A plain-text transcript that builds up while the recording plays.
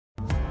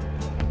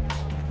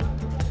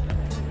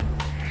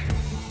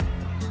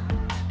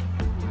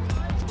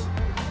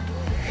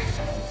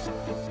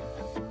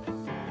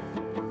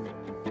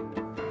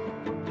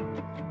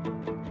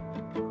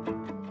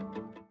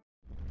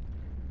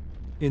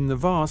In the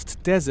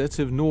vast desert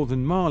of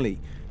northern Mali,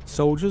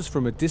 soldiers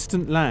from a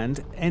distant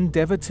land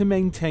endeavour to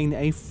maintain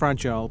a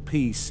fragile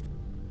peace.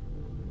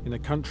 In a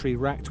country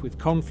racked with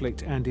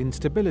conflict and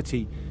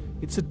instability,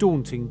 it's a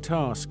daunting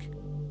task.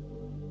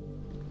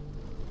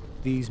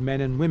 These men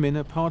and women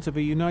are part of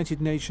a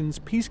United Nations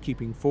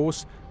peacekeeping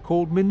force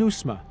called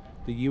MINUSMA,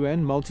 the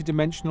UN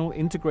Multidimensional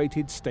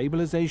Integrated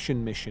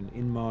Stabilization Mission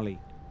in Mali.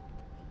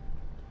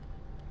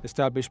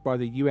 Established by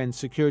the UN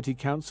Security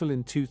Council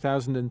in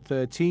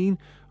 2013,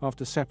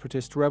 after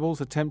separatist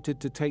rebels attempted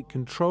to take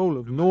control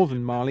of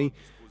northern Mali,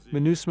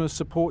 MINUSMA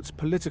supports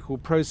political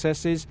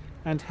processes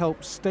and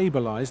helps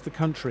stabilize the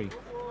country.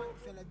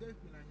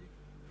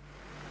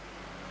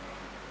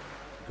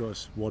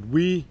 Because what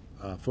we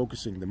are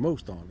focusing the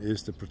most on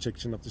is the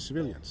protection of the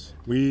civilians.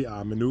 We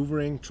are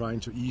maneuvering,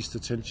 trying to ease the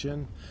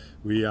tension.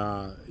 We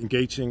are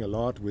engaging a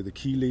lot with the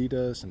key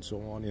leaders and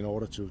so on in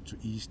order to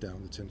ease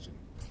down the tension.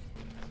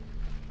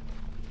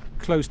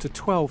 Close to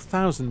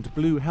 12,000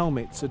 blue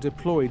helmets are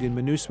deployed in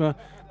MINUSMA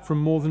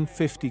from more than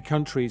 50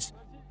 countries.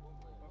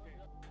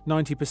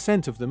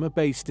 90% of them are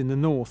based in the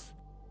north.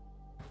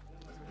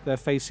 They're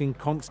facing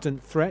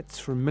constant threats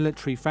from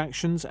military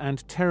factions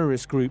and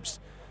terrorist groups.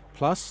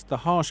 Plus, the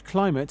harsh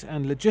climate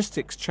and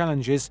logistics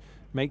challenges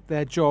make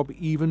their job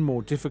even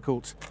more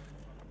difficult.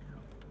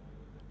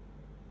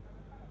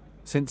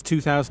 Since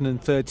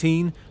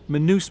 2013,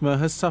 MINUSMA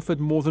has suffered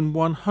more than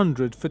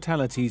 100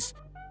 fatalities.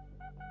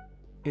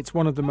 It's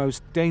one of the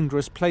most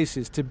dangerous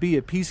places to be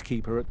a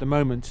peacekeeper at the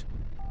moment.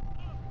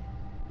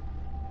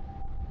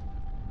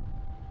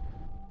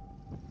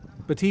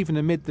 But even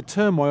amid the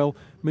turmoil,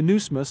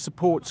 MINUSMA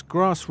supports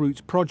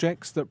grassroots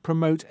projects that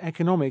promote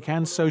economic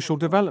and social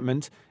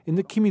development in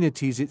the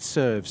communities it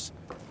serves.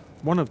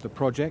 One of the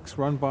projects,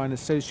 run by an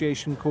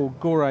association called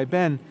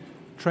GOREYE-BEN,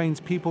 trains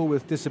people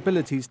with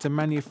disabilities to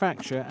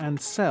manufacture and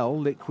sell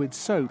liquid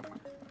soap.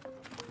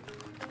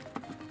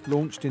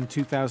 Launched in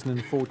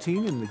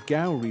 2014 in the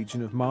Gao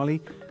region of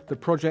Mali, the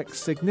project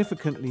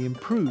significantly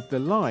improved the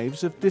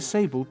lives of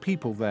disabled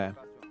people there.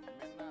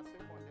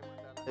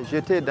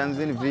 J'étais dans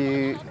une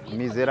vie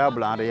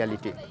misérable en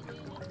réalité,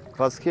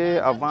 parce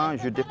qu'avant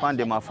je dépends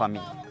de ma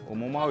famille. Au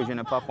moment où je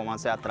n'ai pas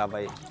commencé à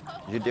travailler,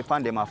 je dépends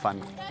de ma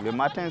famille. Le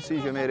matin, si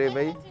je me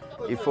réveille,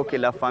 il faut que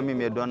la famille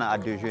me donne à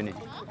déjeuner,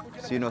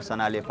 sinon ça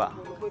n'allait pas.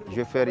 Je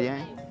ne fais rien,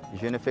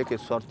 je ne fais que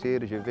sortir,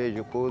 je vais,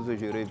 je cause,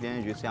 je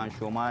reviens, je suis en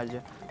chômage,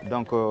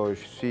 donc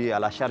je suis à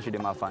la charge de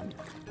ma famille.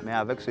 Mais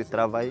avec ce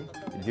travail,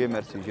 Dieu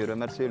merci, je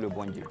remercie le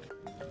bon Dieu.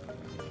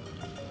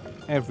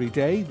 Every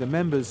day, the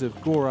members of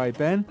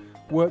GOREYE-BEN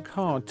work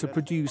hard to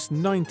produce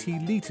 90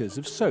 litres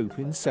of soap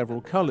in several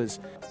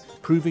colours,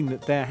 proving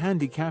that their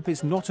handicap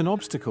is not an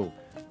obstacle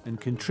and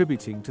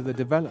contributing to the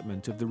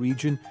development of the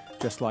region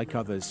just like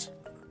others.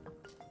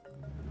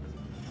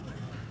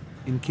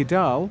 In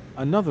Kidal,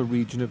 another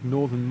region of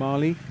northern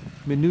Mali,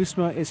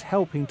 MINUSMA is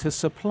helping to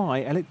supply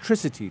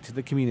electricity to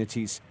the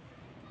communities.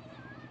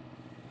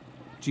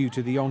 Due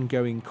to the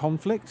ongoing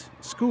conflict,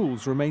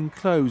 schools remain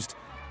closed,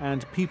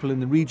 and people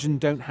in the region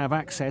don't have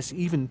access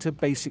even to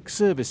basic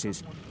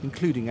services,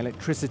 including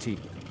electricity.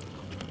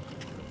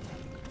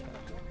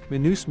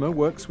 MINUSMA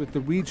works with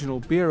the Regional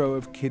Bureau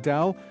of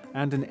Kidal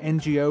and an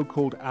NGO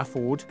called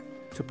Afford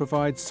to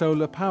provide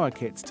solar power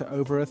kits to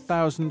over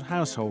 1,000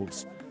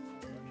 households.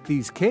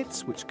 These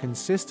kits, which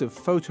consist of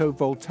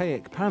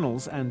photovoltaic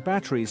panels and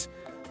batteries,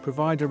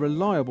 provide a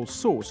reliable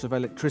source of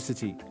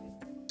electricity.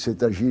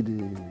 C'est agi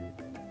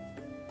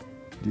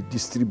de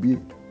distribuer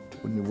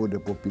au niveau des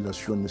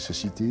populations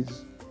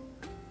nécessiteuses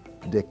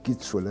des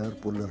kits solaires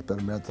pour leur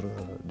permettre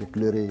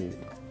d'éclairer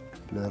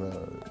leur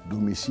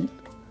domicile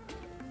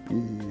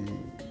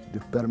et de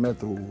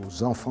permettre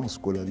aux enfants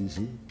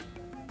scolarisés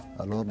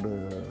alors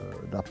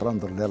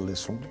d'apprendre leurs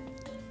leçons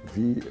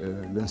vu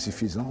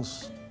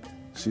l'insuffisance,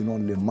 sinon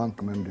le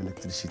manque même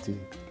d'électricité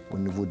au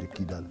niveau de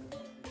Kidal.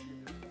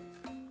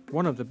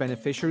 One of the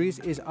beneficiaries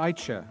is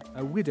Aisha,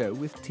 a widow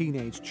with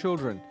teenage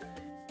children.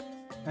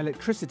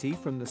 Electricity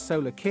from the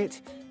solar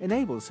kit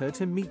enables her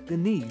to meet the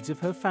needs of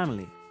her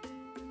family.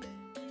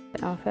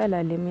 On fait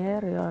la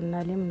lumière et on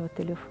allume nos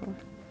téléphones.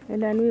 Et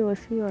la nuit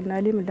aussi, on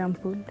allume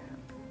l'ampoule.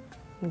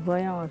 Nous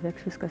voyons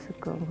avec jusqu'à ce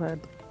qu'on va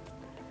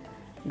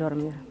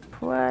dormir.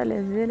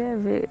 Les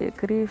élèves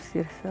écrivent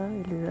sur ça,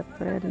 ils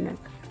apprennent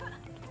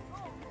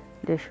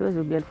des choses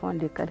ou bien ils font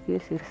des calculs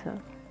sur ça.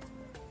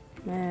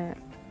 Mais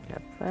il n'y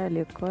a pas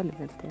l'école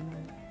maintenant.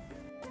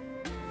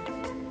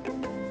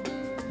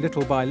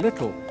 Little by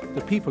little,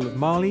 the people of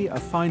Mali are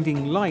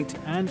finding light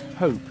and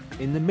hope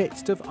in the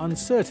midst of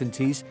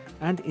uncertainties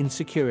and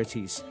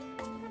insecurities.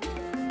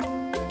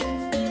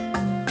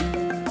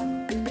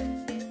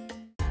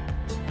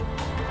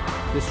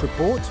 This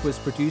report was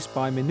produced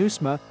by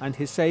MINUSMA and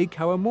Hisei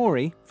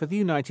Kawamori for the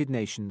United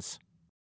Nations.